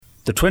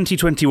The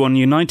 2021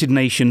 United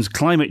Nations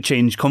Climate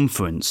Change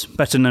Conference,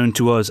 better known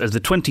to us as the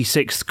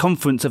 26th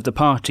Conference of the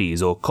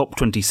Parties, or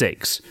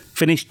COP26,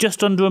 finished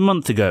just under a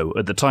month ago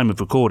at the time of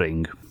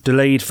recording.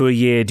 Delayed for a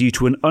year due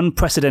to an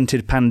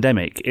unprecedented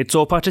pandemic, it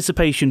saw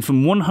participation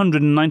from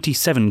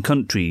 197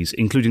 countries,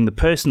 including the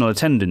personal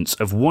attendance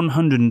of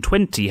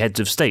 120 heads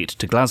of state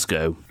to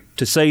Glasgow.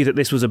 To say that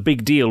this was a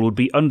big deal would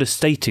be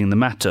understating the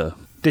matter.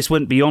 This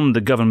went beyond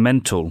the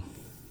governmental.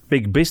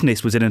 Big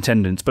business was in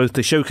attendance both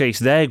to showcase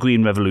their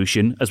green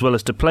revolution as well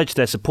as to pledge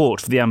their support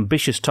for the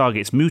ambitious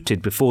targets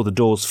mooted before the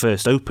doors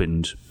first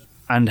opened.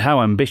 And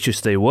how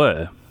ambitious they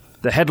were.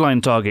 The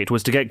headline target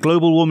was to get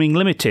global warming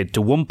limited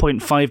to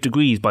 1.5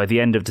 degrees by the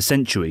end of the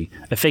century,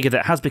 a figure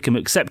that has become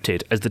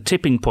accepted as the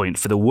tipping point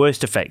for the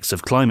worst effects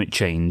of climate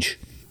change.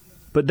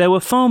 But there were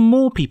far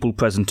more people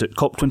present at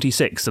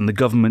COP26 than the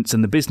governments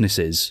and the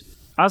businesses.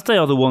 As they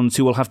are the ones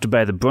who will have to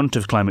bear the brunt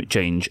of climate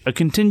change, a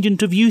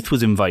contingent of youth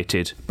was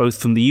invited, both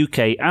from the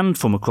UK and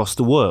from across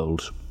the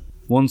world.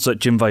 One such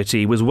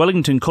invitee was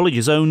Wellington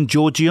College's own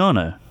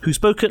Georgiana, who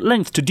spoke at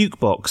length to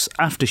DukeBox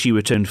after she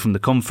returned from the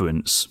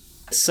conference.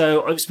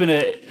 So it's been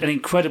an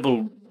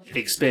incredible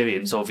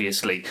experience,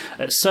 obviously.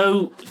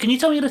 So can you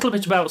tell me a little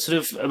bit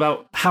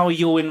about how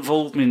your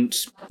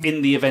involvement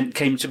in the event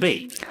came to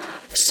be?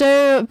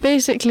 So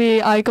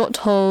basically, I got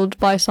told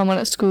by someone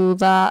at school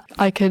that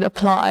I could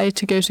apply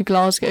to go to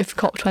Glasgow for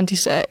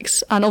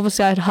COP26. And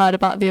obviously I'd heard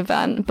about the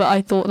event, but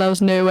I thought there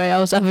was no way I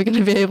was ever going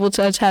to be able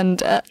to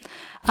attend it.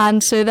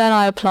 And so then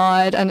I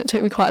applied, and it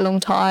took me quite a long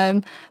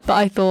time, but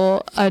I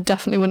thought I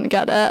definitely wouldn't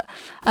get it.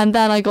 And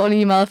then I got an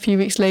email a few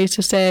weeks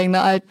later saying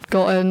that I'd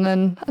gotten,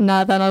 and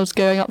now then I was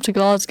going up to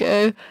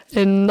Glasgow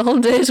in the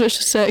holidays, which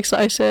was so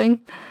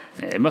exciting.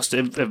 It must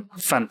have been a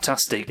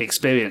fantastic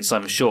experience,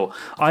 I'm sure.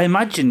 I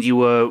imagined you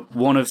were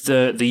one of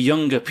the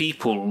younger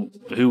people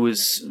who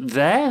was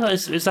there.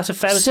 Is that a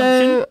fair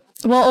assumption?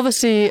 Well,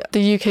 obviously,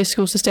 the UK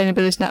School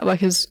Sustainability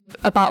Network is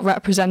about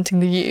representing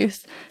the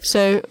youth.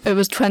 So it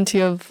was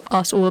 20 of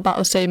us all about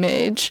the same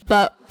age.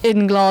 But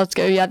in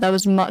Glasgow, there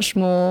was much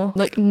more,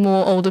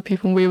 more older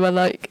people. We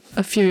were,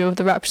 a few of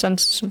the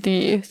representatives of the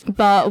youth.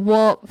 But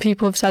what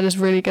people have said is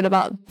really good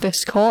about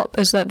this COP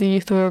is that the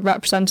youth were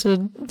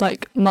represented,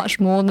 much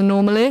more than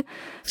normally.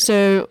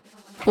 So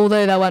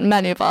although there weren't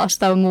many of us,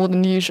 there were more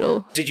than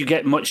usual. Did you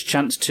get much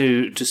chance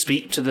to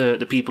speak to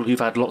the people who've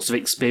had lots of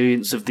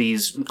experience of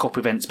these COP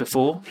events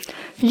before?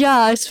 Yeah,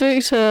 I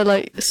spoke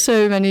to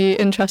so many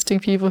interesting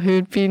people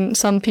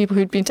some people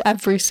who'd been to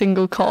every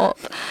single COP,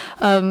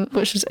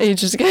 which was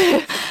ages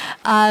ago.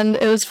 And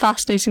it was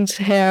fascinating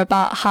to hear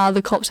about how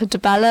the COPs had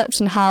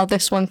developed and how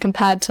this one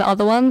compared to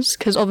other ones,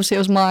 because obviously it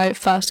was my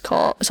first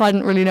COP, so I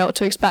didn't really know what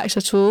to expect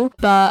at all.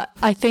 But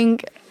I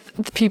think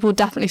the people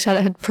definitely said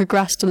it had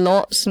progressed a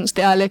lot since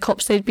the earlier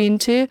COPs they'd been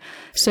to.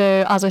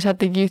 So, as I said,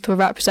 the youth were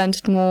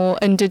represented more,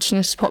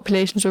 Indigenous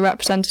populations were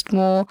represented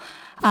more,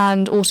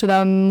 and also there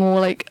were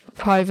more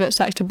private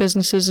sector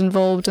businesses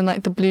involved in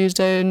the Blue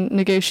Zone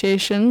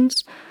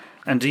negotiations.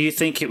 And do you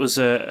think it was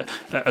a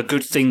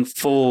good thing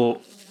for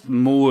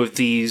more of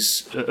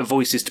these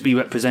voices to be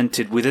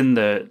represented within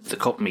the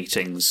COP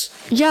meetings?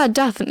 Yeah,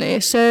 definitely.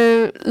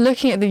 So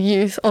looking at the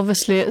youth,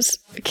 obviously it's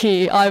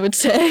key, I would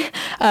say,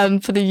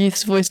 for the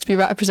youth's voice to be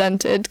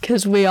represented,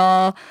 because we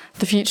are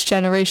the future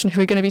generation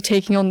who are going to be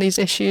taking on these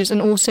issues,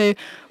 and also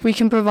we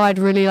can provide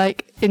really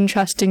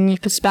interesting new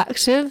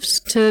perspectives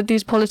to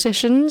these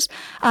politicians.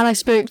 And I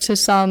spoke to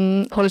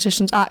some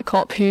politicians at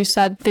COP who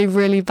said they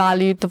really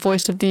valued the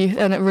voice of the youth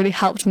and it really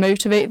helped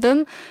motivate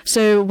them.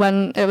 So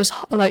when it was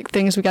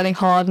things were getting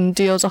hard and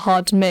deals are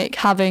hard to make,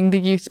 having the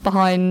youth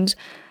behind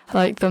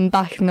them,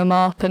 backing them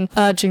up and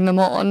urging them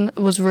on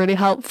was really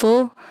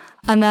helpful.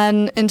 And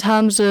then in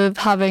terms of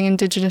having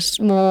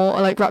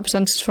more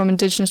representatives from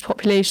Indigenous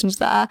populations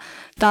there,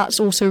 that's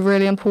also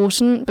really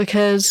important,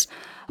 because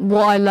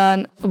what I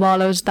learned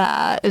while I was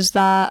there is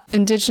that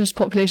Indigenous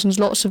populations,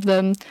 lots of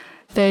them,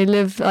 they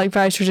live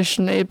very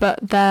traditionally,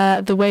 but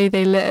the way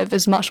they live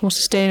is much more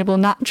sustainable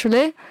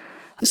naturally.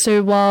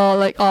 So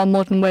while our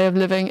modern way of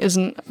living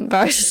isn't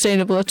very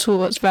sustainable at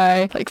all, it's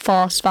very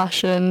fast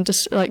fashion,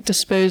 just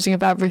disposing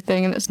of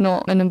everything, and it's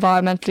not an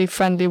environmentally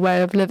friendly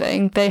way of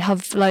living. They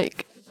have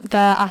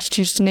their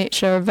attitudes to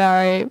nature are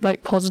very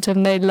positive,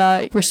 and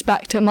they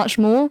respect it much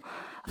more.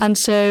 And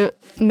so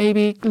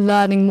maybe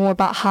learning more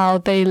about how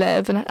they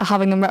live and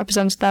having them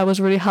represented there was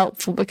really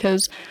helpful,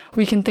 because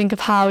we can think of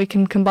how we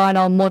can combine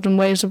our modern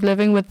ways of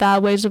living with their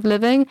ways of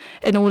living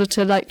in order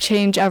to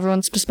change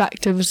everyone's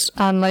perspectives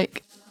and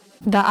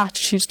their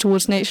attitudes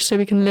towards nature, so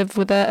we can live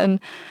with it and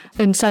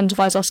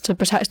incentivise us to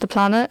protect the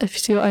planet, if you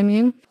see what I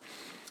mean.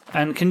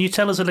 And can you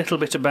tell us a little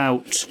bit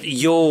about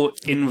your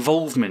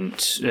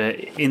involvement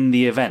in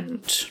the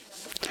event?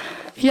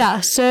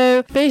 Yeah,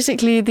 so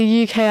basically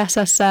the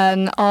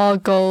UKSSN, our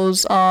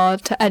goals are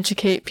to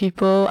educate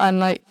people and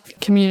like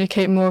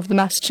communicate more of the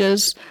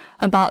messages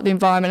about the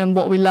environment and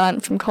what we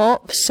learned from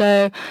COP.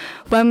 So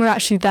when we were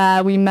actually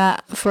there, we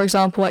met, for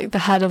example, like the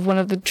head of one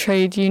of the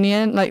trade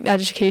union, like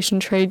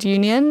education trade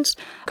unions,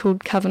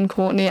 called Kevin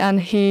Courtney, and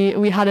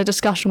we had a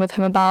discussion with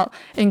him about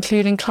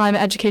including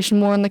climate education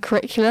more in the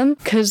curriculum,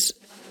 because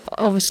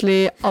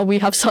obviously we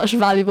have such a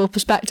valuable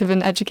perspective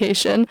in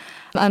education,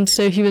 and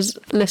so he was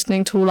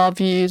listening to all our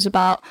views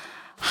about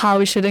how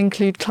we should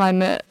include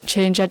climate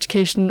change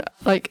education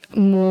like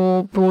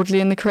more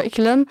broadly in the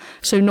curriculum,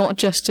 so not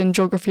just in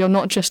geography or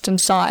not just in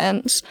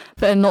science,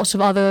 but in lots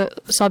of other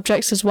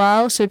subjects as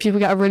well, so people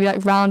get a really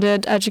like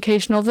rounded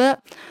education of it.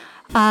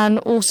 And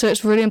also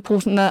it's really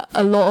important that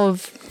a lot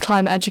of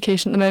climate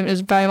education at the moment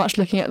is very much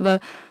looking at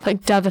the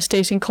like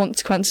devastating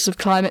consequences of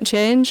climate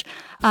change.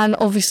 And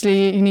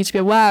obviously you need to be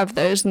aware of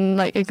those and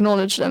like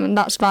acknowledge them, and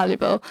that's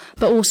valuable.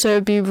 But also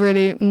it'd be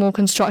really more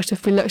constructive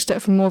if we looked at it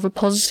from more of a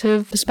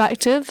positive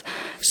perspective.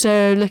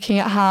 So looking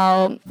at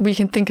how we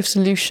can think of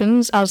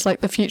solutions as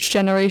like the future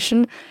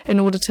generation in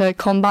order to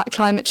combat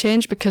climate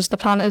change, because the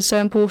planet is so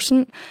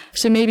important.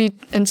 So maybe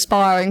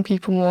inspiring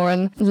people more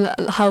and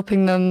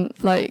helping them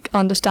like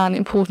understand the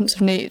importance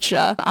of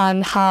nature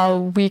and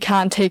how we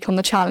can take on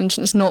the challenge,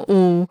 and it's not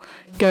all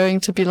going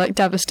to be like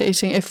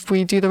devastating if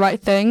we do the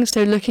right thing.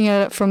 So looking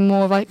at it from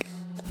more of like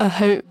a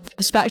hope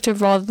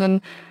perspective rather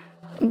than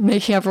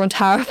making everyone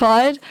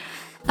terrified.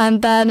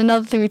 And then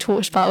another thing we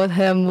talked about with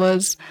him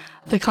was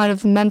the kind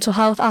of mental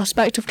health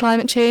aspect of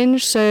climate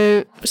change.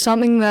 So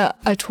something that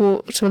I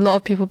talked to a lot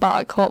of people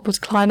about at COP was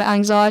climate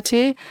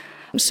anxiety.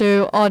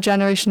 So our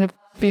generation have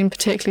been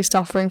particularly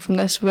suffering from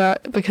this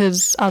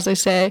because, as I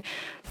say,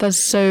 there's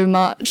so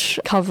much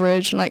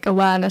coverage and like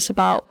awareness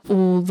about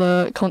all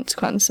the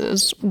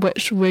consequences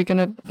which we're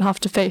going to have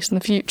to face in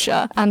the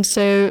future. And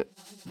so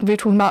we're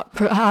talking about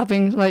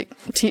having like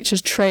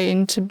teachers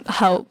trained to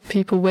help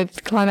people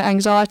with climate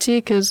anxiety,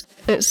 because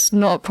it's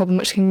not a problem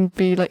which can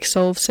be like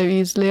solved so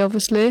easily,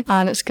 obviously,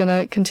 and it's going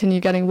to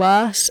continue getting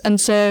worse. And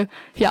so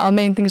yeah, our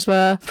main things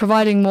were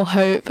providing more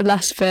hope,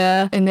 less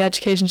fear in the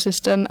education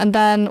system, and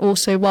then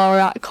also while we're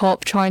at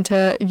COP trying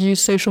to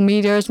use social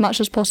media as much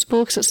as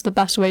possible, because it's the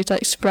best way to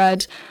like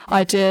spread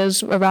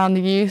ideas around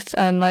the youth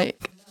and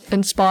like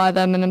inspire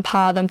them and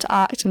empower them to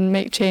act and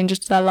make changes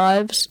to their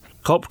lives.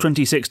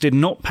 COP26 did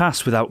not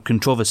pass without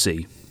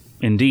controversy.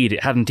 Indeed,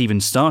 it hadn't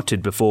even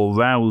started before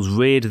rows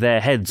reared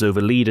their heads over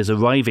leaders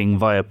arriving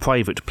via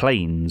private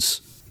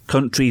planes.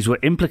 Countries were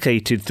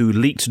implicated through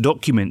leaked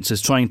documents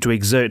as trying to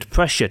exert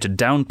pressure to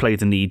downplay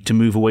the need to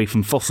move away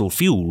from fossil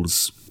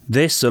fuels.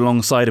 This,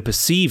 alongside a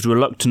perceived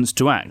reluctance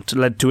to act,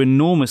 led to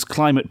enormous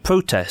climate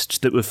protests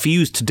that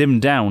refused to dim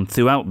down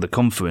throughout the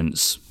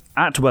conference.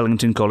 At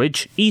Wellington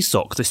College,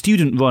 ESoc, the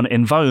student-run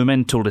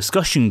environmental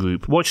discussion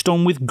group, watched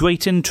on with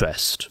great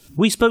interest.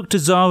 We spoke to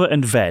Zara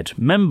and Ved,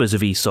 members of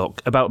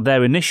ESoc, about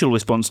their initial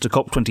response to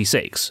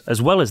COP26,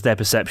 as well as their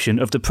perception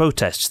of the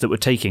protests that were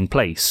taking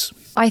place.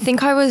 I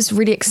think I was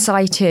really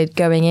excited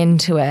going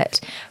into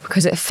it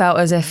because it felt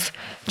as if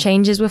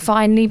changes were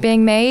finally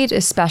being made,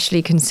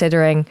 especially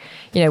considering,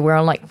 we're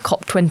on like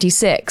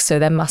COP26, so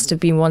there must have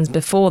been ones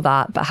before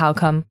that, but how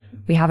come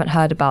we haven't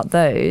heard about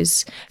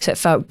those? So it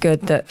felt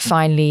good that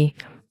finally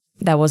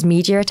there was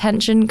media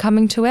attention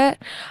coming to it.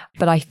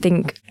 But I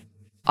think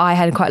I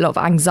had quite a lot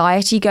of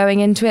anxiety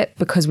going into it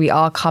because we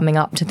are coming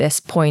up to this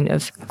point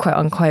of quote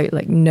unquote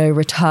like no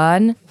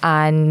return,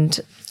 and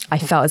I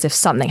felt as if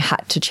something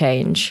had to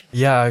change.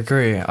 Yeah, I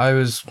agree. I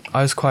was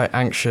quite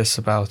anxious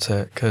about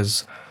it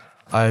because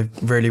I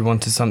really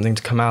wanted something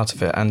to come out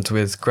of it, and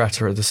with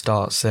Greta at the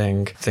start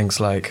saying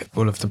things like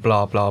all of the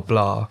blah blah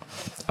blah,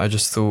 I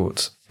just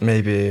thought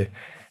maybe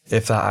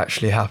if that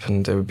actually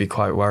happened, it would be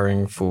quite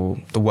worrying for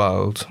the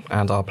world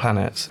and our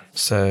planet.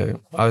 So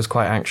I was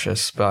quite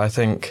anxious, but I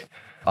think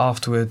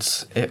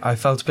afterwards I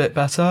felt a bit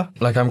better.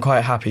 Like, I'm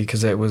quite happy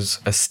because it was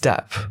a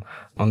step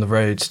on the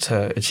road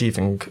to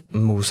achieving a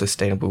more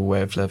sustainable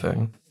way of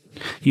living.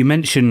 You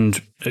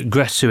mentioned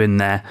Greta in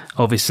there.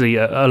 Obviously,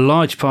 a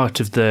large part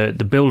of the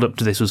build-up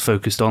to this was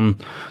focused on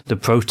the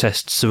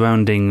protests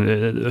surrounding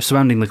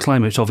the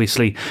climate,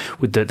 obviously,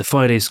 with the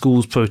Friday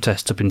Schools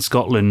protest up in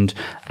Scotland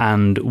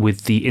and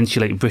with the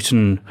Insulate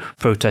Britain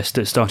protest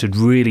that started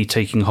really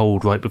taking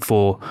hold right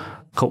before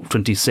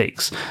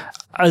COP26.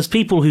 As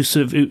people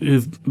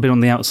who've been on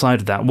the outside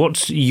of that,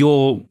 what's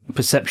your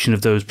perception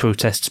of those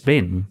protests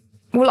been?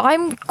 Well,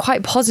 I'm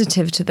quite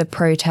positive to the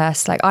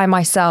protests. Like, I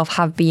myself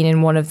have been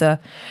in one of the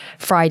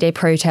Friday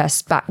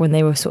protests back when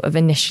they were sort of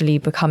initially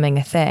becoming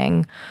a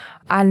thing.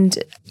 And,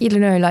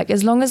 like,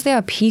 as long as they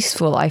are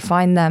peaceful, I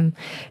find them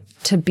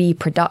to be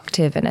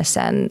productive in a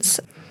sense.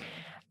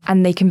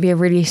 And they can be a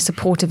really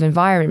supportive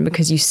environment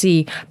because you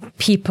see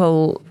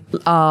people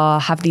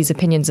have these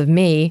opinions of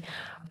me,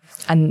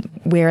 and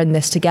we're in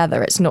this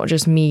together. It's not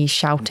just me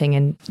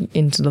shouting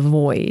into the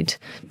void,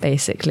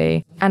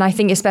 basically. And I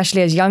think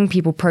especially as young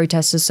people,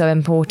 protest is so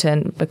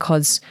important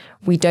because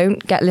we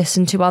don't get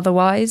listened to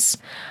otherwise.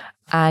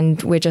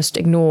 and we're just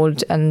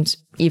ignored, and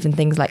even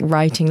things like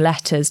writing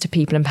letters to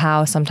people in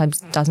power sometimes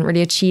doesn't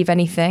really achieve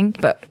anything.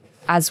 But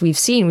as we've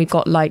seen, we've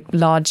got like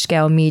large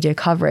scale media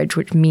coverage,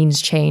 which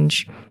means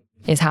change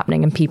is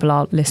happening and people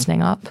are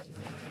listening up.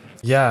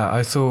 Yeah,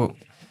 I thought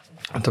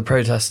the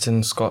protests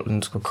in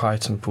Scotland were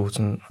quite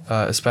important,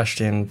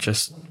 especially in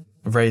just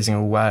raising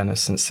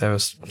awareness, since there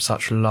was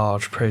such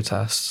large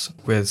protests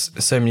with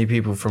so many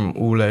people from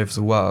all over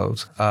the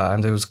world,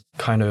 and it was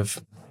kind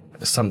of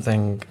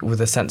something with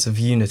a sense of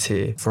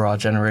unity for our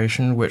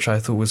generation, which I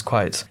thought was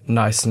quite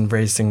nice, and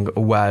raising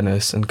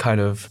awareness and kind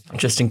of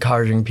just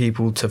encouraging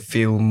people to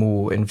feel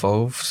more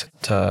involved,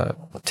 to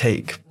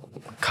take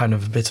kind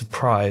of a bit of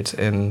pride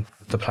in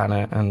the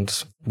planet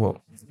and what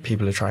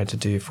people are trying to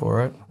do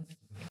for it.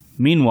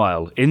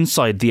 Meanwhile,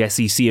 inside the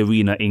SEC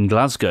arena in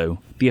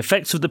Glasgow, the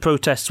effects of the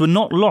protests were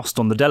not lost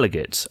on the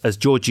delegates, as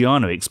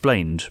Georgiana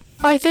explained.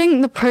 I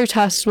think the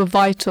protests were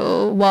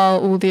vital while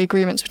all the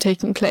agreements were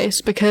taking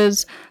place,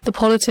 because the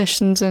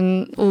politicians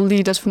and all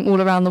leaders from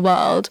all around the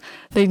world,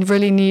 they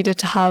really needed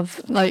to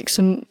have like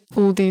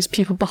all these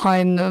people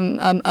behind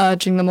them,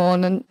 urging them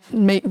on and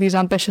make these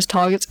ambitious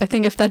targets. I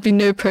think if there'd been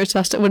no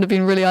protest, it would have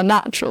been really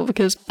unnatural,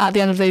 because at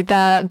the end of the day,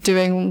 they're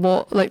doing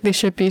what like they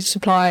should be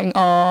supplying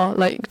our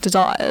like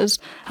desires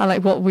and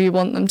like what we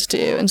want them to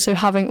do. And so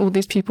having all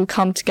these people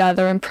come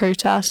together and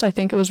protest, I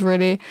think it was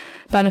really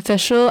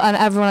beneficial. And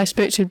everyone I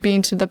spoke to who'd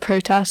been to the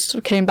protests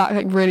came back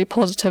like really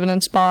positive and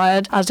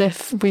inspired, as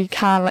if we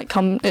can like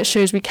it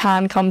shows we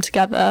can come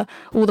together,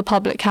 all the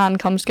public can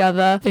come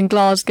together in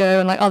Glasgow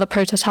and like other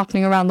protests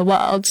happening around the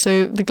world.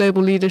 So the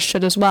global leaders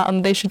should as well,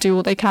 and they should do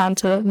what they can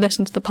to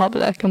listen to the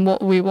public and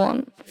what we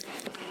want.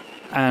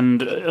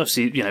 And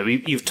obviously, you know,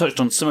 you've touched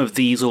on some of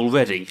these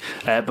already,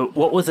 but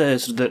what were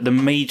the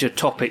major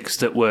topics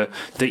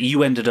that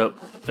you ended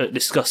up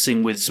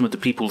discussing with some of the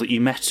people that you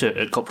met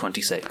at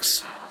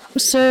COP26?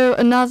 So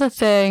another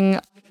thing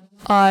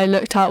I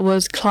looked at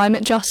was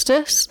climate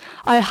justice.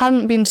 I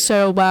hadn't been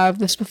so aware of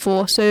this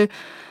before. So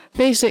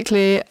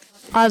basically,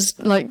 as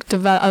like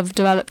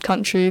developed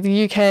country,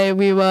 the UK,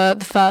 we were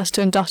the first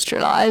to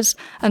industrialise,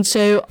 and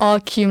so our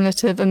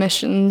cumulative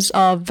emissions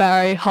are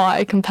very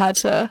high compared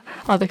to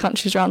other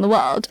countries around the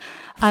world.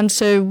 And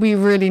so we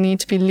really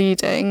need to be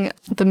leading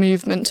the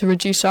movement to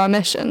reduce our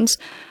emissions.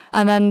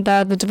 And then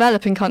there are the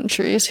developing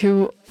countries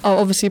who are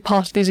obviously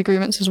part of these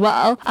agreements as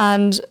well,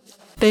 and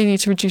they need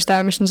to reduce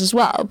their emissions as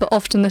well. But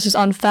often this is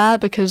unfair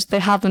because they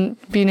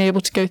haven't been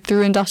able to go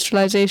through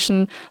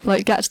industrialisation,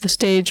 like get to the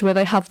stage where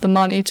they have the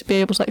money to be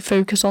able to like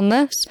focus on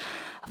this.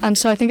 And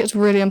so I think it's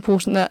really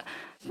important that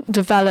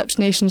developed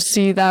nations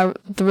see the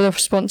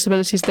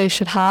responsibilities they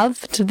should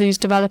have to these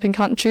developing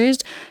countries,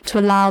 to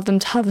allow them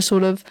to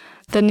have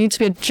there needs to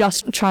be a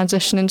just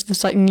transition into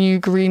this like new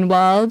green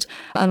world,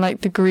 and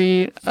like the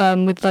green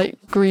with like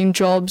green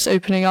jobs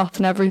opening up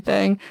and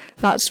everything.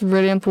 That's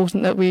really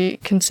important that we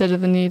consider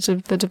the needs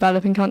of the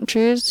developing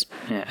countries.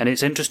 Yeah, and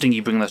it's interesting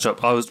you bring that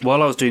up.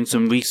 While I was doing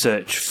some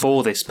research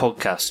for this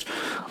podcast,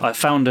 I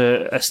found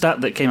a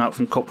stat that came out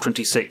from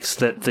COP26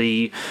 that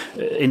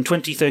in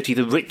 2030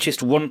 the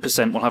richest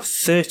 1% will have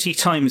 30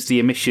 times the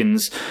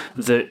emissions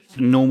that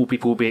normal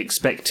people will be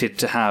expected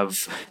to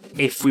have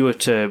if we were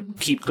to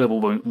keep global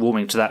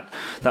warming to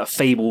that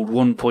fabled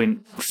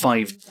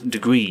 1.5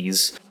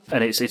 degrees.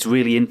 And it's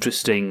really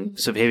interesting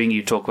sort of hearing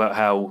you talk about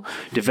how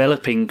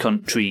developing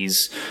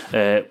countries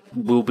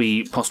will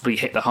be possibly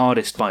hit the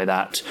hardest by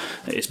that,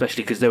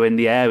 especially because they're in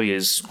the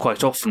areas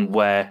quite often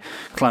where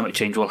climate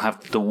change will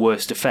have the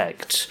worst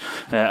effect.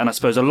 And I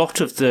suppose a lot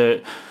of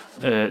the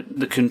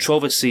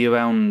controversy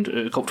around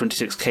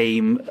COP26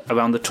 came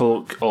around the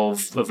talk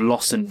of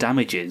loss and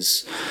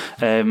damages.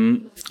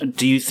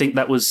 Do you think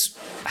that was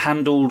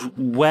handled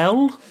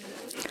well?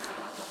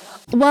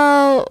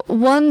 Well,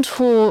 one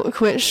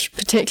talk which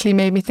particularly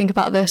made me think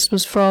about this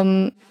was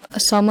from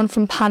someone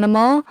from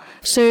Panama.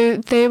 So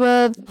they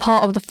were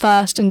part of the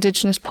first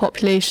indigenous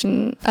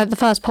population, the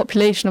first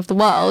population of the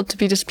world to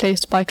be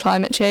displaced by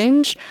climate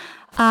change.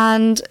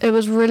 And it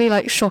was really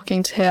like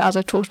shocking to hear, as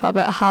I talked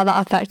about how that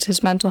affected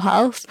his mental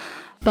health.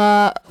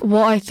 But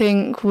what I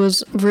think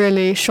was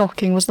really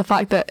shocking was the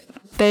fact that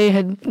they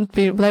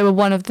were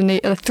one of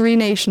the 3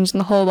 nations in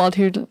the whole world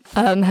who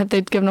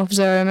they'd given off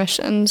zero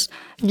emissions,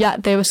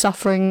 yet they were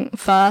suffering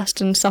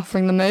first and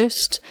suffering the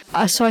most.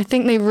 So I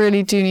think they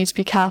really do need to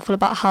be careful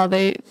about how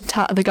the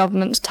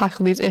governments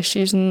tackle these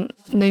issues, and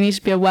they need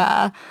to be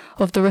aware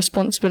of the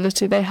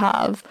responsibility they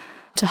have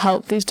to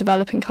help these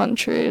developing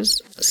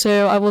countries.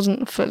 So I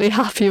wasn't fully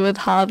happy with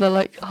how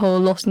the whole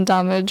loss and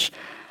damage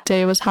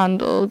day was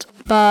handled.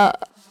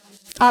 But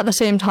at the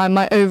same time,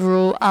 my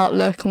overall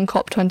outlook on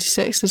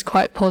COP26 is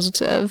quite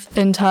positive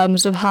in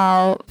terms of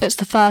how it's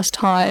the first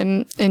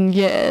time in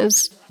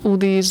years all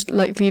these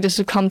leaders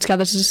have come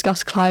together to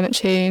discuss climate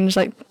change.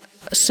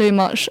 So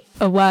much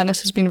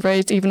awareness has been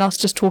raised, even us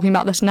just talking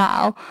about this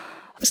now.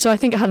 So I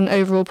think it had an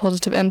overall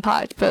positive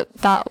impact, but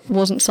that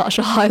wasn't such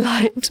a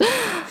highlight.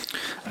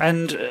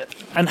 And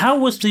how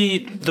was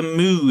the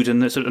mood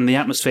and the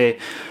atmosphere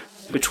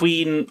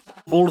between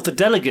all of the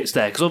delegates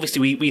there? Because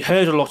obviously we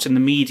heard a lot in the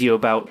media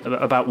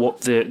about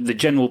what the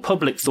general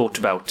public thought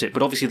about it,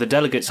 but obviously the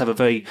delegates have a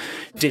very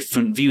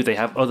different view. They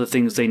have other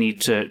things they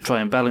need to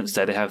try and balance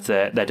there. They have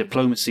their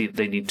diplomacy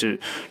they need to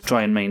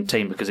try and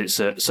maintain, because it's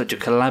such a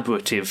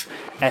collaborative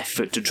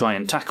effort to try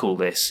and tackle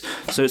this.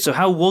 So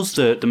how was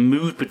the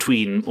mood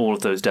between all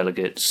of those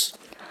delegates?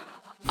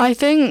 I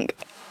think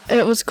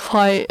it was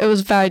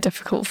very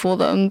difficult for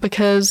them,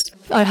 because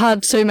I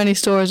had so many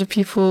stories of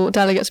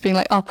delegates being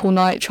like up all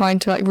night trying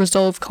to like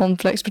resolve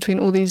conflicts between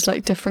all these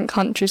like different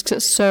countries, because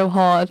it's so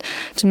hard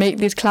to make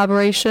these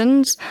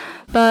collaborations.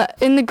 But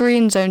in the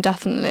green zone,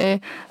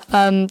 definitely,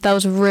 there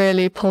was a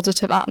really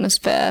positive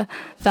atmosphere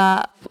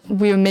that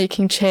we were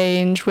making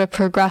change, we're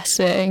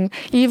progressing.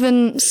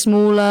 Even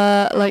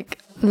smaller like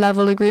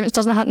level agreements,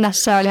 doesn't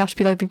necessarily have to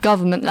be like the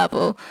government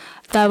level.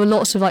 There were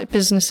lots of like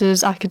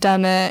businesses,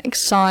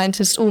 academics,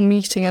 scientists all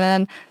meeting, and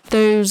then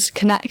those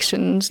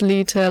connections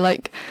lead to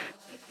like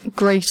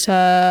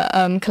greater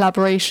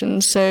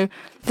collaborations. So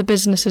the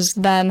businesses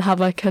then have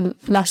like a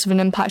less of an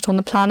impact on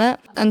the planet.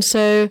 And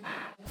so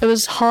it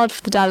was hard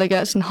for the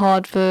delegates and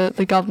hard for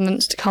the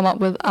governments to come up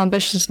with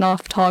ambitious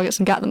enough targets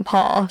and get them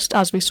passed,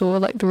 as we saw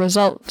like the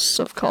results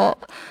of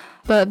COP.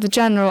 But the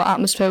general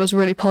atmosphere was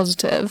really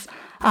positive.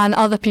 And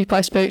other people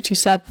I spoke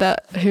to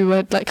who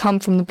had like come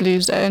from the blue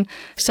zone,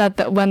 said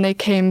that when they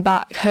came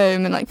back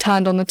home and like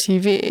turned on the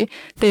TV,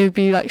 they would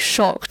be like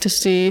shocked to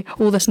see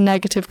all this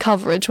negative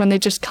coverage when they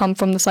just come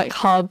from this like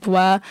hub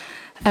where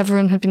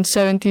everyone had been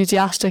so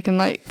enthusiastic, and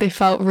like they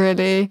felt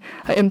really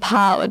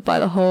empowered by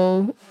the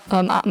whole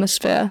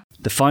atmosphere.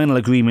 The final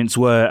agreements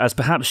were, as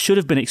perhaps should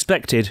have been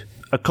expected,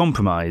 a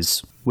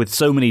compromise. With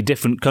so many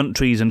different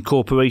countries and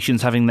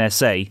corporations having their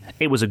say,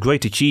 it was a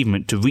great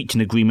achievement to reach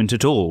an agreement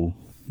at all.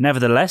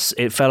 Nevertheless,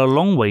 it fell a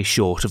long way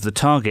short of the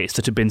targets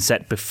that had been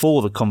set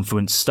before the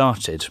conference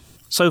started.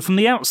 So from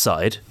the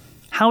outside,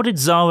 how did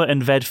Zara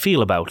and Ved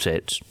feel about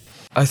it?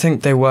 I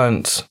think they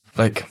weren't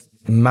like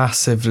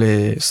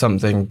massively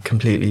something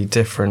completely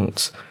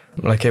different.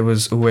 Like, it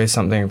was always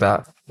something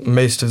that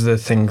most of the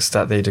things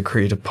that they'd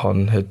agreed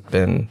upon had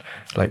been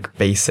like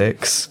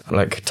basics,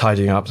 like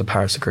tidying up the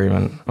Paris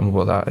Agreement and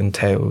what that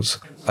entails.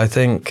 I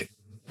think,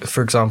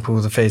 for example,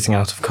 the phasing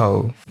out of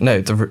coal,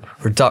 the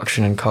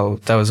reduction in coal,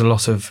 there was a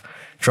lot of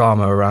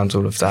drama around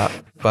all of that.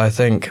 But I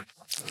think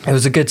it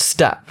was a good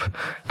step,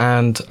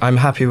 and I'm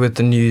happy with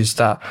the news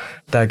that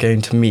they're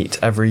going to meet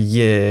every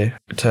year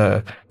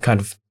to kind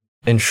of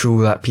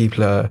ensure that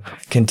people are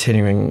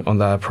continuing on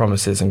their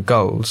promises and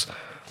goals.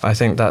 I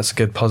think that's a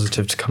good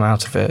positive to come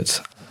out of it.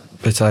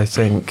 But I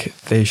think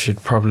they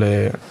should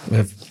probably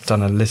have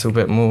done a little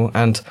bit more.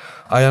 And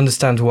I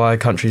understand why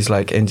countries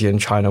like India and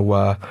China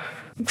were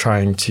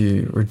trying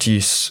to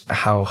reduce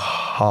how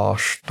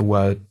harsh the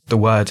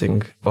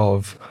wording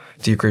of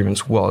the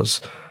agreements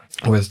was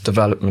with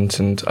development.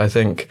 And I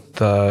think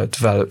the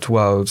developed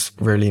world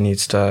really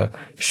needs to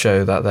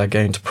show that they're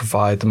going to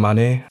provide the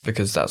money,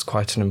 because that's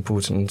quite an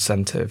important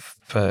incentive.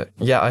 But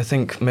yeah, I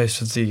think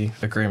most of the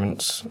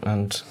agreements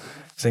and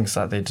things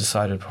that they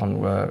decided upon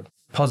were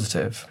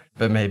positive,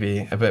 but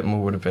maybe a bit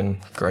more would have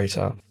been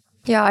greater.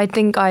 Yeah, I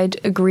think I'd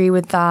agree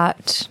with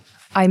that.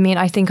 I mean,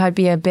 I think I'd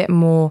be a bit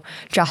more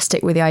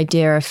drastic with the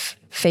idea of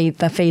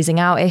the phasing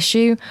out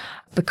issue,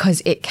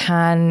 because it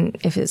can,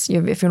 if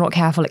you're not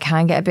careful, it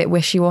can get a bit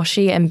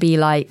wishy-washy and be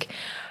like,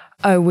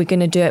 oh, we're going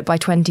to do it by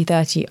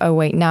 2030. Oh,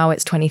 wait, now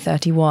it's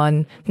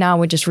 2031. Now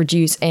we're just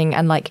reducing,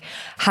 and like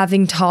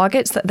having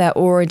targets that they're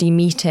already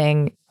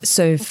meeting.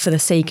 So for the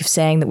sake of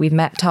saying that we've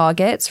met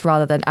targets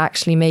rather than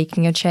actually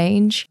making a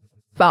change.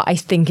 But I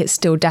think it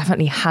still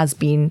definitely has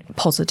been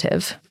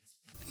positive.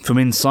 From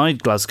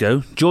inside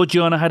Glasgow,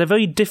 Georgiana had a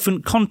very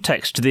different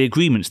context to the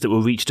agreements that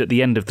were reached at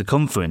the end of the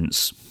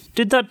conference.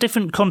 Did that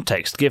different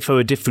context give her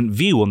a different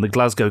view on the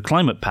Glasgow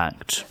Climate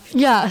Pact?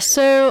 Yeah,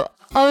 so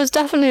I was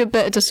definitely a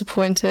bit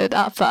disappointed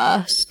at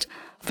first,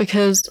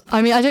 because,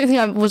 I mean, I don't think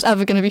I was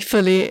ever going to be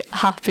fully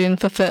happy and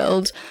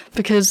fulfilled,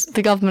 because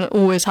the government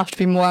always have to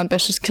be more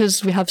ambitious,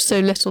 because we have so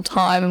little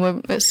time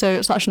and it's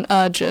such an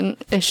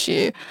urgent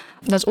issue.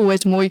 There's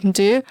always more you can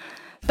do.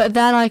 But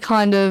then I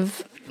kind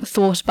of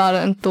thought about it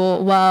and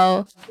thought,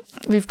 well,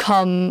 we've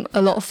come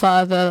a lot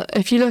further.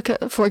 If you look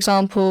at, for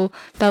example,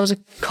 there was a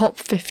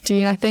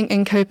COP15, I think,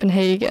 in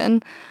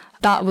Copenhagen.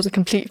 That was a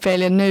complete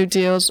failure. No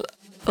deals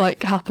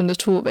happened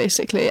at all,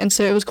 basically. And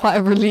so it was quite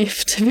a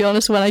relief, to be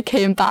honest, when I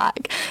came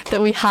back,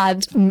 that we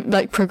had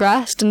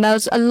progressed, and there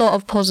was a lot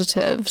of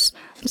positives.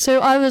 So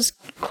I was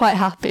quite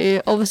happy.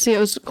 Obviously, it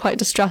was quite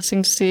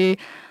distressing to see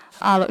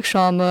Alok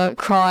Sharma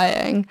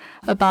crying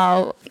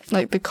about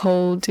the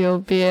coal deal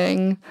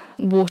being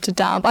watered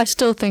down, but I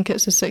still think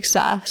it's a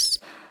success.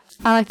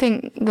 And I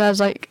think there's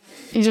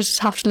you just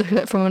have to look at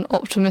it from an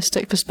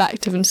optimistic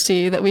perspective and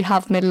see that we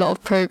have made a lot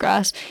of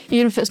progress.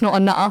 Even if it's not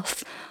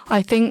enough,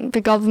 I think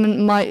the government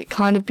might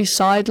kind of be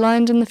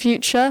sidelined in the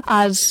future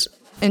as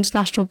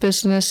international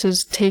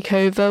businesses take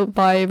over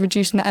by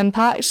reducing their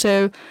impact.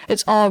 So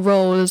it's our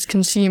role as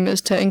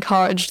consumers to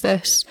encourage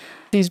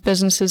these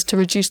businesses to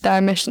reduce their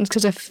emissions,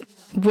 because if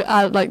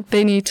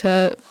they need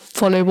to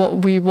follow what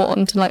we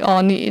want and like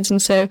our needs.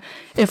 And so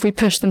if we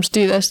push them to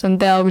do this, then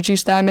they'll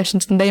reduce their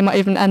emissions, and they might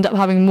even end up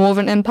having more of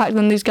an impact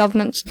than these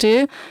governments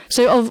do.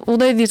 So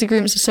although these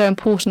agreements are so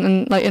important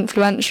and like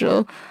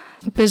influential,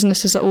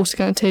 businesses are also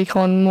going to take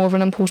on more of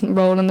an important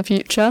role in the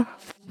future.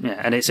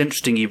 Yeah, and it's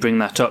interesting you bring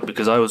that up,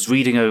 because I was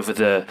reading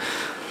over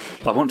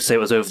I want to say it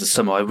was over the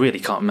summer, I really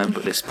can't remember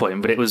at this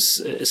point, but it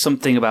was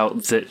something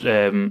about that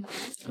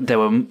there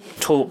were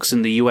talks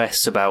in the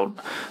US about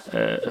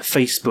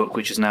Facebook,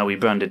 which is now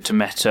rebranded to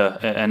Meta,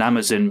 and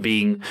Amazon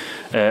being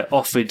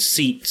offered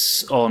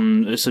seats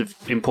on sort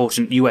of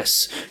important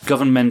US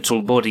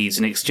governmental bodies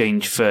in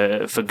exchange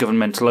for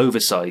governmental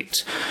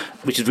oversight,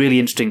 which is really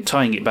interesting,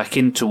 tying it back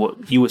into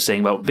what you were saying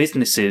about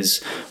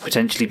businesses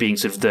potentially being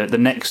sort of the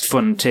next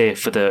frontier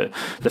for the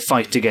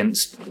fight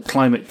against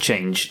climate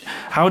change.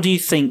 How do you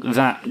think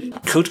that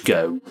could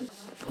go?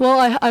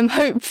 Well, I'm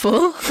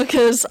hopeful,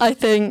 because I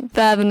think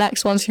they're the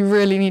next ones who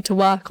really need to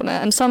work on it.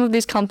 And some of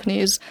these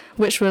companies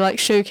which were like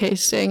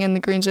showcasing in the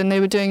Green Zone, they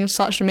were doing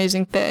such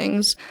amazing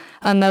things,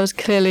 and there was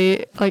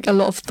clearly like a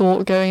lot of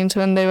thought going into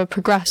it, and they were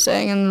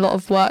progressing and a lot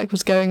of work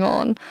was going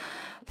on.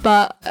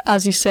 But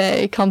as you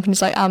say,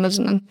 companies like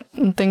Amazon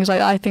and things like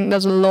that, I think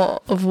there's a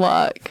lot of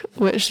work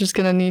which is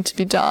going to need to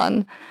be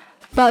done.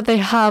 But they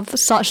have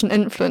such an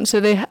influence, so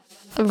they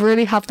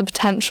really have the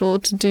potential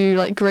to do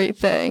like great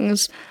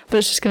things, but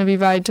it's just going to be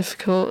very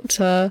difficult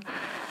to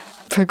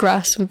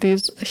progress with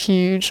these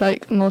huge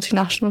like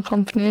multinational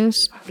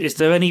companies. Is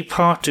there any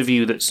part of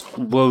you that's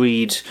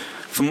worried?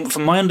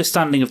 From my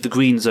understanding of the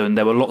Green Zone,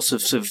 there were lots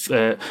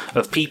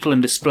of people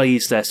and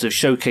displays there, sort of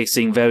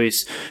showcasing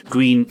various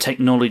green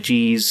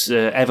technologies,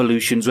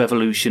 evolutions,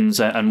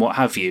 revolutions, and what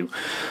have you.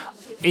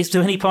 Is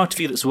there any part of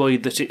you that's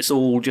worried that it's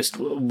all just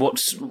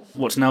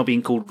what's now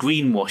being called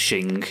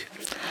greenwashing?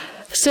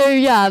 So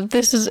yeah,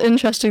 this is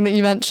interesting that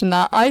you mentioned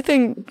that. I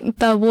think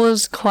there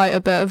was quite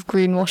a bit of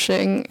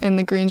greenwashing in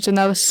the Green Zone.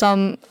 There was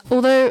some,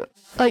 although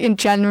like in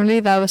generally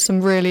there were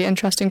some really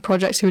interesting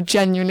projects who were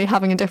genuinely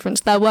having a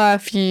difference. There were a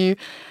few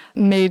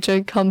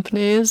major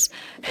companies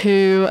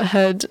who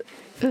had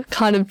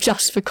kind of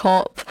just for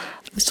COP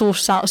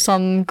sourced out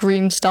some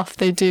green stuff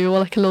they do, or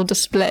like a little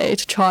display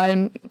to try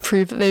and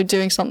prove that they're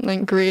doing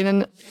something green.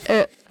 And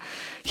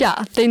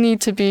they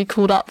need to be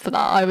called up for that,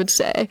 I would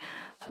say.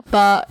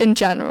 But in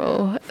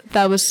general,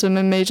 there was some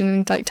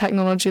amazing like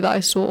technology that I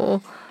saw,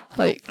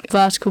 like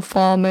vertical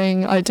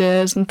farming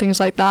ideas and things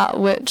like that,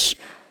 which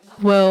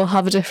will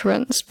have a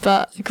difference.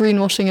 But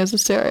greenwashing is a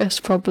serious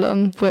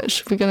problem,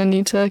 which we're going to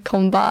need to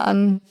combat,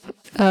 and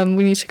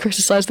we need to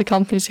criticise the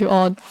companies who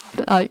are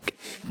like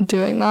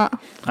doing that.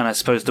 And I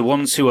suppose the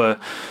ones who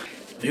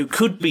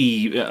could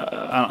be,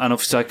 and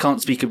obviously I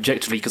can't speak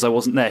objectively because I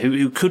wasn't there,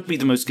 who could be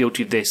the most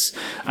guilty of this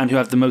and who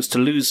have the most to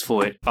lose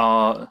for it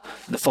are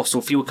the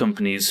fossil fuel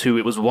companies, who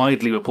it was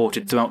widely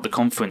reported throughout the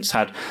conference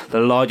had the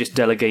largest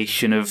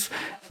delegation of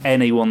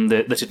anyone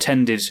that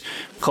attended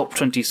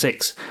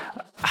COP26.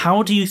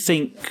 How do you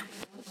think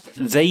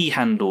they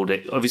handled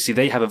it? Obviously,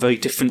 they have a very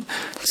different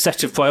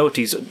set of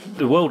priorities.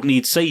 The world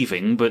needs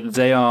saving, but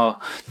they are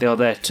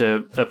there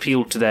to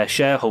appeal to their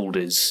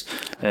shareholders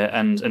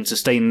and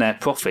sustain their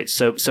profits.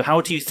 So how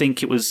do you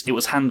think it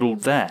was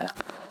handled there?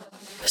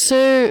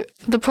 So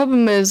the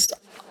problem is,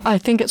 I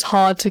think it's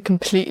hard to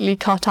completely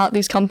cut out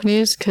these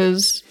companies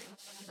because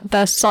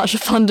they're such a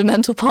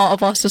fundamental part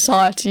of our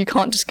society. You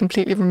can't just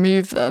completely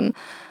remove them.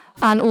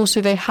 And also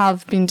they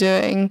have been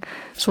doing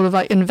sort of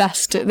like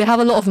they have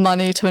a lot of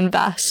money to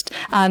invest,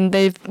 and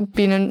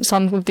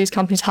some of these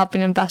companies have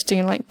been investing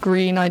in like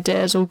green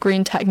ideas or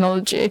green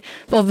technology.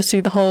 But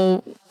obviously the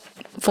whole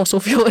fossil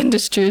fuel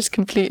industry is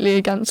completely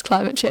against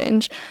climate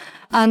change.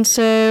 And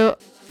so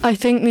I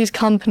think these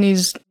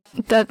companies,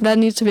 there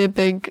needs to be a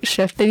big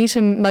shift. They need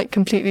to like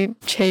completely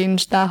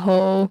change their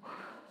whole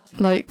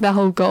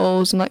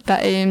goals and like their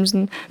aims,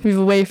 and move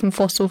away from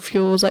fossil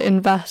fuels, like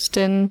invest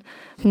in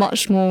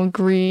much more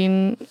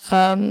green,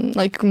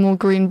 more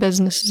green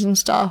businesses and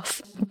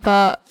stuff.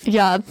 But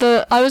yeah,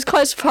 I was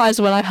quite surprised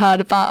when I heard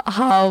about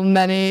how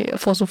many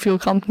fossil fuel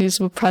companies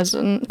were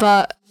present,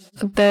 but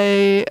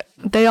they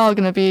are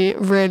going to be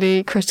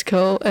really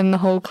critical in the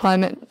whole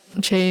climate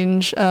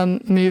change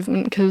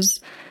movement, because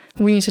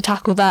we need to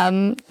tackle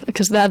them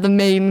because they're the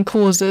main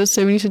causes.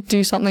 So we need to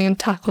do something and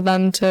tackle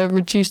them to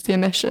reduce the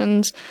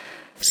emissions.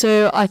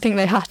 So I think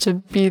they have to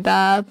be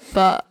there,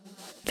 but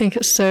I think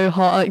it's so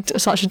hard, like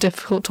such a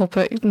difficult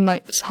topic, and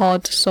like it's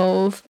hard to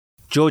solve.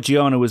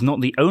 Georgiana was not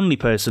the only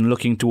person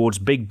looking towards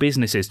big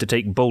businesses to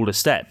take bolder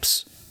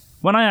steps.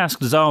 When I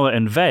asked Zara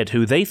and Ved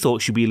who they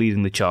thought should be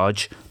leading the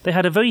charge, they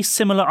had a very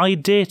similar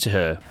idea to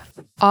her.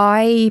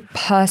 I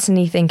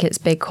personally think it's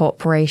big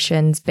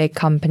corporations, big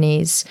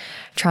companies,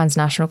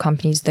 transnational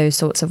companies, those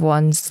sorts of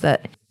ones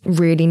that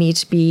really need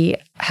to be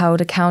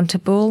held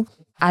accountable,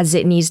 as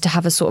it needs to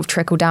have a sort of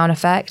trickle-down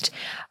effect,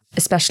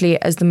 especially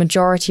as the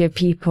majority of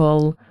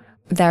people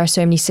there are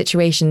so many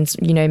situations,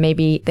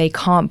 maybe they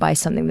can't buy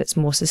something that's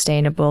more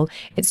sustainable.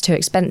 It's too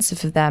expensive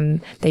for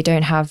them. They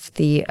don't have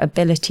the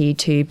ability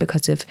to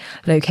because of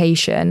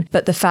location.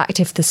 But the fact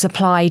if the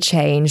supply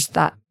changed,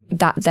 that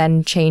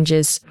then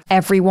changes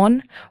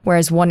everyone,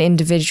 whereas one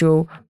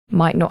individual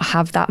might not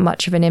have that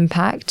much of an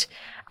impact.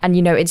 And,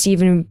 it's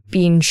even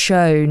been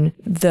shown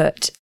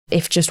that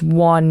if just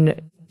one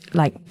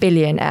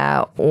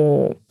billionaire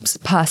or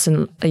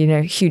person,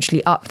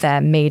 hugely up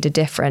there made a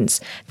difference,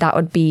 that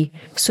would be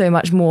so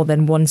much more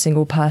than one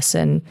single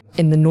person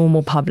in the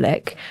normal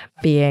public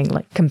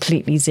being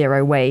completely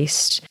zero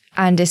waste.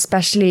 And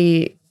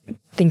especially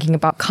thinking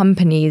about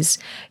companies,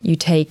 you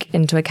take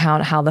into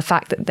account how the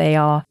fact that they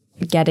are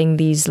getting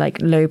these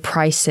low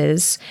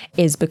prices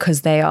is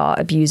because they are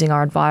abusing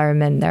our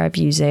environment, they're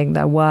abusing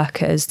their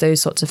workers,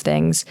 those sorts of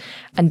things.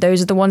 And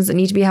those are the ones that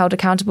need to be held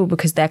accountable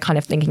because they're kind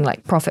of thinking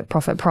profit,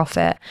 profit,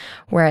 profit.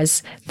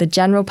 Whereas the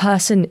general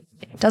person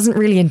doesn't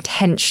really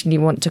intentionally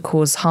want to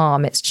cause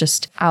harm. It's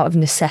just out of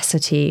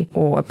necessity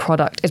or it's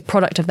a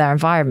product of their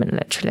environment,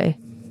 literally.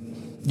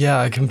 Yeah,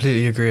 I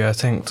completely agree. I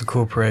think the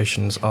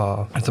corporations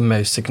are the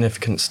most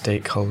significant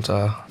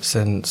stakeholder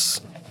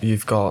since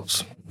you've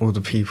got all the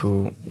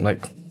people,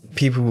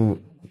 people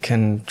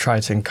can try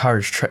to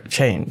encourage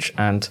change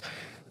and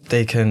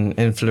they can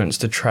influence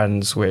the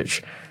trends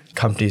which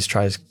companies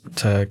try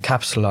to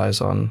capitalize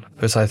on.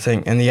 But I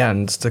think in the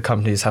end, the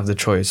companies have the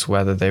choice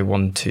whether they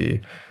want to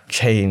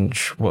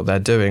change what they're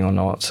doing or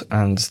not.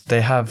 And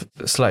they have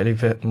slightly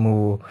bit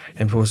more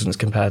importance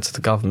compared to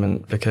the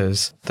government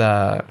because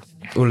they're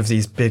all of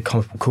these big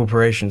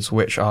corporations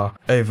which are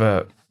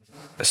over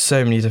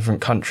so many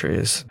different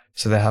countries.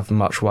 So they have a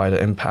much wider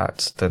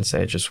impact than,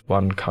 say, just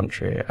one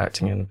country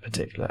acting in a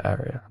particular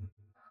area.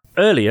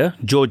 Earlier,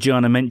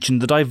 Georgiana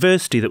mentioned the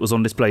diversity that was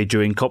on display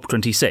during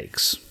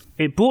COP26.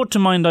 It brought to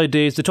mind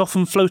ideas that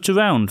often float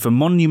around for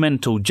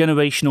monumental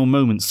generational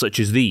moments such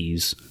as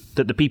these,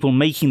 that the people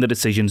making the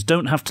decisions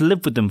don't have to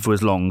live with them for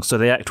as long, so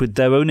they act with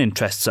their own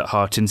interests at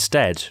heart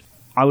instead.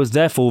 I was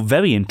therefore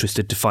very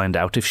interested to find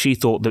out if she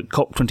thought that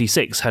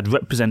COP26 had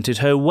represented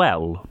her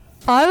well.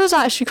 I was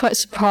actually quite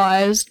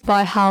surprised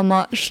by how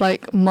much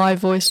my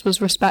voice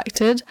was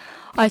respected.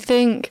 I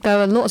think there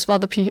were lots of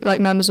other people,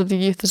 members of the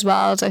youth as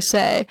well, as I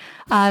say,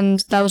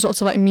 and there was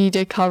lots of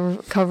media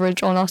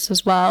coverage on us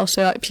as well.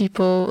 So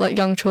people,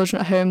 young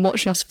children at home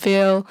watching us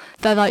feel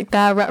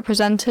they're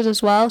represented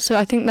as well. So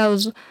I think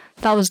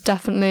that was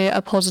definitely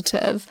a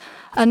positive.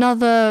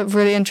 Another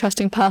really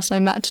interesting person I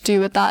met to do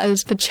with that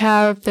is the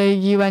chair of the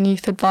UN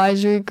Youth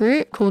Advisory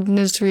Group called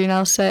Nisreen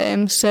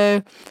El-Saim.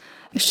 So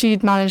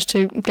she'd managed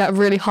to get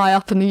really high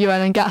up in the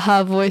UN and get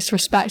her voice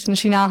respected, and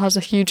she now has a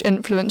huge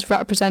influence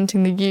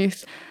representing the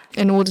youth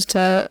in order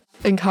to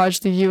encourage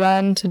the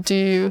UN to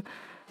do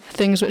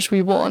things which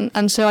we want.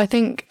 And so I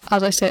think,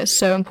 as I say, it's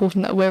so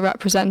important that we're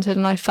represented,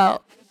 and I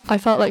felt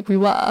like we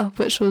were,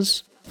 which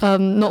was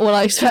not what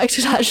I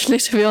expected, actually,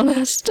 to be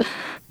honest.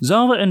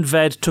 Zara and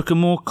Ved took a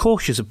more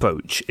cautious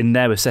approach in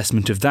their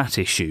assessment of that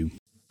issue.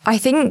 I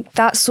think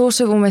that sort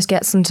of almost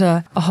gets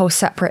into a whole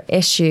separate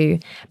issue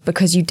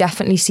because you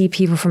definitely see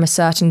people from a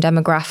certain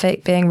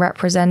demographic being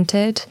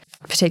represented,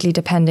 particularly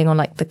depending on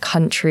the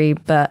country.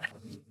 But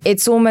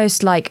it's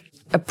almost like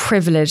a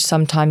privilege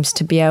sometimes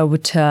to be able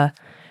to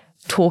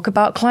talk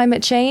about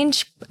climate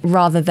change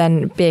rather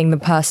than being the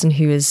person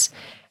who is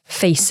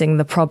facing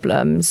the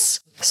problems.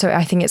 So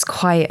I think it's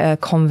quite a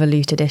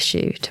convoluted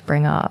issue to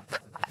bring up.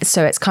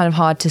 So it's kind of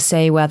hard to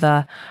say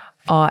whether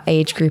our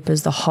age group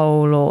as the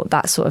whole or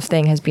that sort of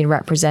thing has been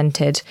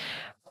represented,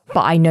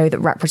 but I know that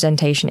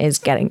representation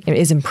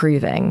is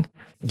improving.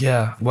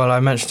 Yeah, well, I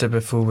mentioned it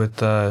before with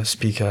the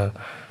speaker,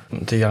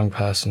 the young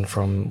person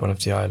from one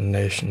of the island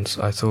nations.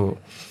 I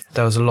thought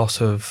there was a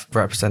lot of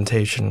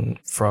representation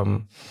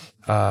from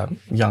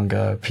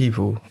younger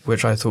people,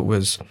 which I thought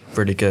was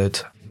really good.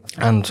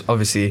 And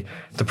obviously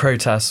the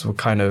protests were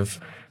kind of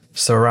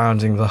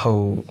surrounding the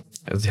whole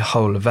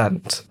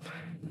event.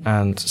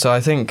 And so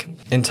I think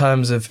in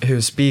terms of who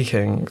was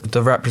speaking,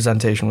 the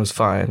representation was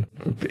fine.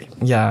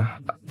 Yeah,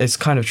 it's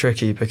kind of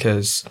tricky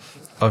because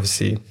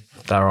obviously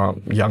there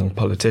aren't young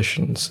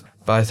politicians,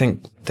 but I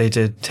think they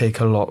did take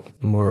a lot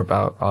more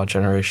about our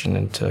generation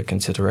into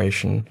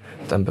consideration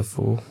than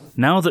before.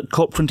 Now that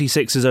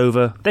COP26 is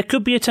over, there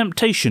could be a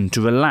temptation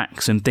to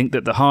relax and think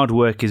that the hard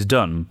work is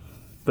done.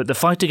 But the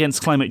fight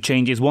against climate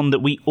change is one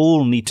that we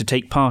all need to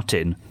take part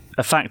in,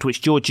 a fact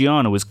which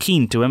Georgiana was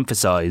keen to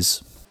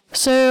emphasise.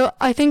 So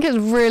I think it's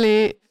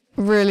really,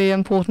 really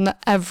important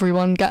that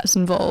everyone gets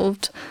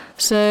involved.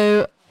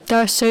 So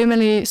there are so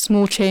many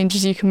small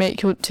changes you can make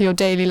to your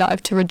daily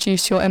life to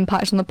reduce your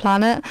impact on the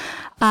planet.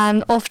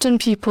 And often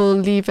people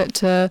leave it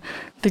to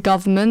the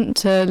government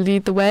to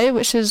lead the way,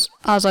 which is,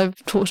 as I've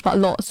talked about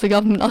lots, the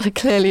government are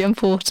clearly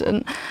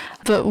important.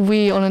 But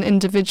we on an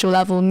individual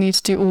level need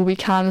to do all we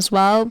can as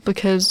well,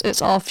 because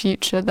it's our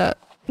future that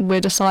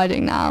we're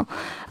deciding now.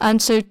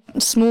 And so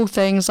small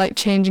things like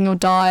changing your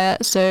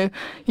diet, so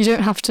you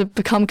don't have to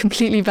become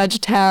completely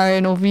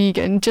vegetarian or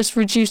vegan, just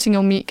reducing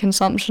your meat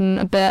consumption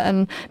a bit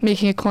and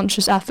making a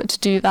conscious effort to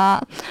do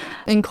that.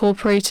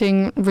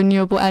 Incorporating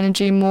renewable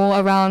energy more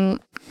around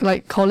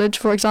like college,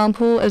 for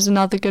example, is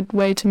another good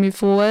way to move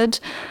forward.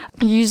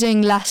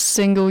 Using less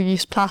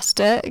single-use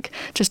plastic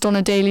just on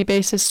a daily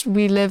basis.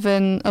 We live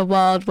in a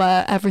world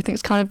where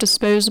everything's kind of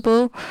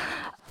disposable,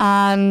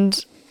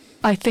 and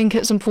I think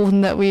it's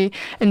important that we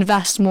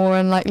invest more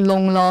in like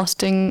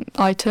long-lasting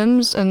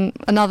items. And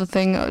another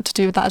thing to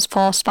do with that is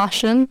fast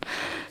fashion.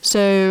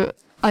 So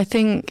I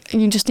think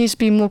you just need to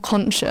be more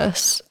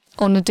conscious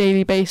on a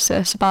daily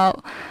basis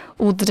about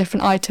all the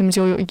different items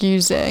you're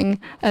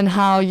using and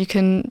how you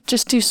can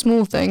just do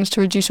small things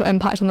to reduce your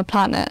impact on the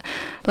planet,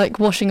 like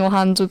washing your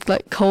hands with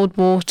like cold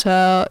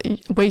water,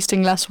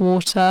 wasting less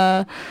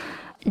water,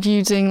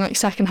 using like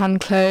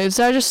secondhand clothes.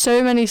 There are just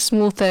so many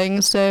small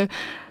things.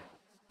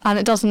 And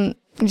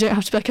you don't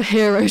have to be like a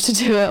hero to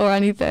do it or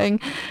anything.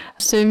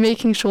 So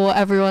making sure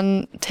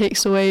everyone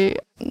takes away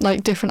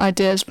like different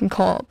ideas from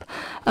COP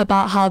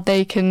about how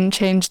they can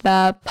change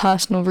their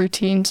personal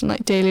routines and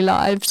like daily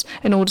lives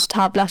in order to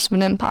have less of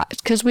an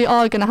impact, because we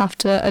are going to have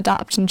to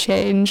adapt and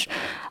change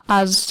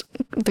as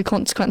the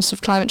consequences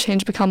of climate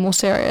change become more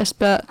serious.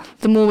 But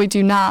the more we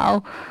do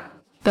now,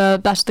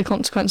 the better the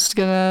consequences are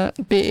going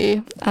to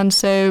be. And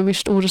so we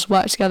should all just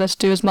work together to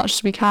do as much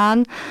as we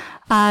can.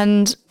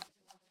 And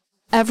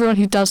everyone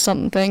who does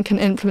something can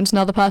influence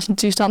another person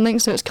to do something,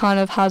 so it kind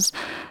of has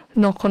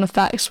knock-on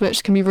effects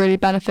which can be really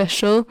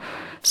beneficial.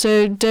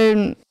 So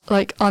don't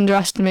like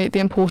underestimate the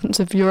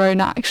importance of your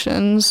own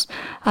actions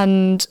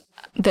and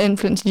the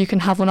influence you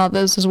can have on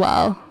others as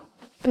well.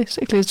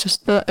 Basically, it's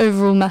just the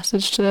overall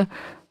message to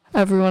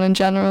everyone in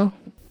general.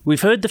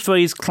 We've heard the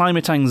phrase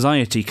climate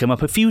anxiety come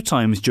up a few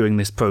times during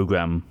this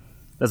programme.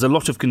 There's a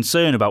lot of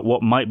concern about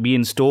what might be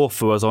in store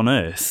for us on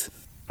Earth.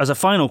 As a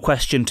final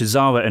question to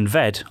Zara and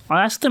Ved,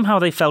 I asked them how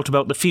they felt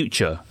about the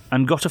future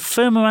and got a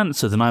firmer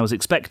answer than I was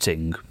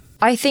expecting.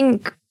 I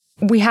think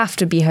we have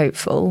to be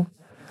hopeful,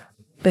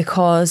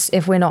 because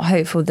if we're not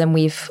hopeful, then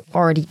we've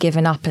already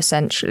given up,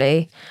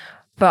 essentially.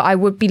 But I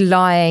would be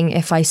lying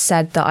if I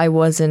said that I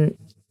wasn't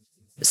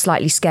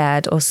slightly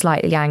scared or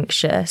slightly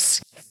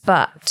anxious.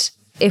 But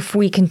if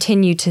we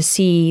continue to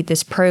see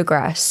this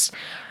progress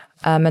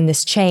and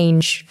this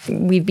change,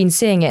 we've been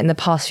seeing it in the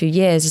past few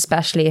years,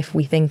 especially if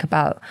we think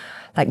about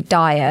like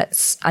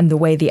diets and the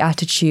way the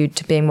attitude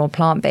to being more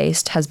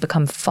plant-based has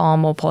become far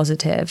more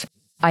positive.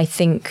 I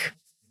think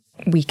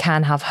we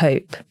can have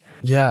hope.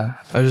 Yeah,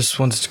 I just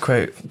wanted to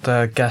quote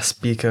the guest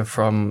speaker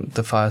from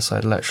the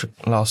Fireside lecture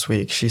last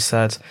week. She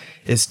said,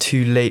 "It's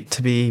too late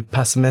to be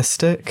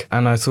pessimistic."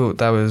 And I thought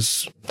that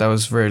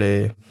was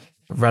really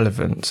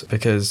relevant,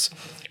 because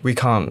we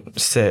can't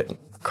sit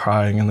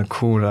crying in the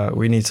corner.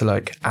 We need to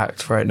like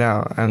act right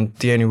now. And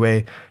the only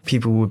way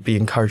people would be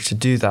encouraged to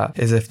do that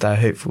is if they're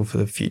hopeful for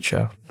the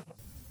future.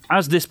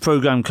 As this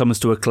programme comes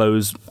to a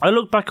close, I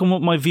look back on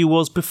what my view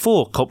was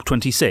before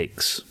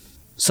COP26.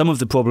 Some of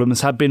the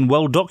problems had been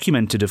well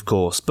documented, of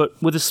course, but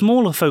with a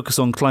smaller focus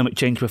on climate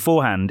change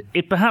beforehand,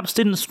 it perhaps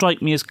didn't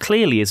strike me as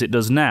clearly as it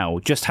does now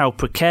just how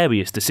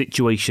precarious the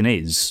situation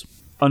is.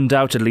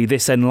 Undoubtedly,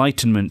 this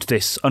enlightenment,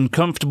 this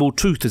uncomfortable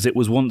truth as it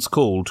was once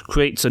called,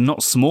 creates a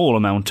not small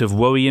amount of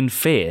worry and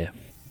fear.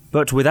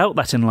 But without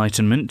that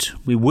enlightenment,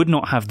 we would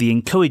not have the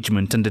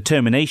encouragement and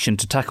determination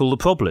to tackle the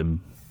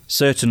problem.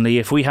 Certainly,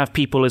 if we have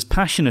people as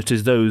passionate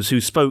as those who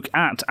spoke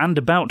at and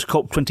about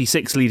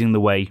COP26 leading the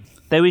way,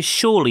 there is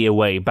surely a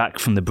way back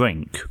from the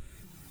brink.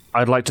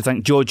 I'd like to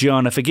thank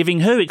Georgiana for giving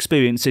her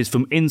experiences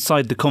from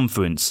inside the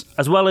conference,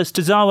 as well as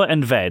to Zara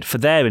and Ved for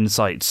their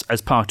insights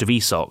as part of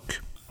ESoc.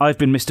 I've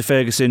been Mr.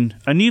 Ferguson,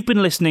 and you've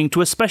been listening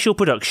to a special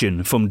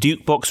production from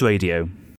DukeBox Radio.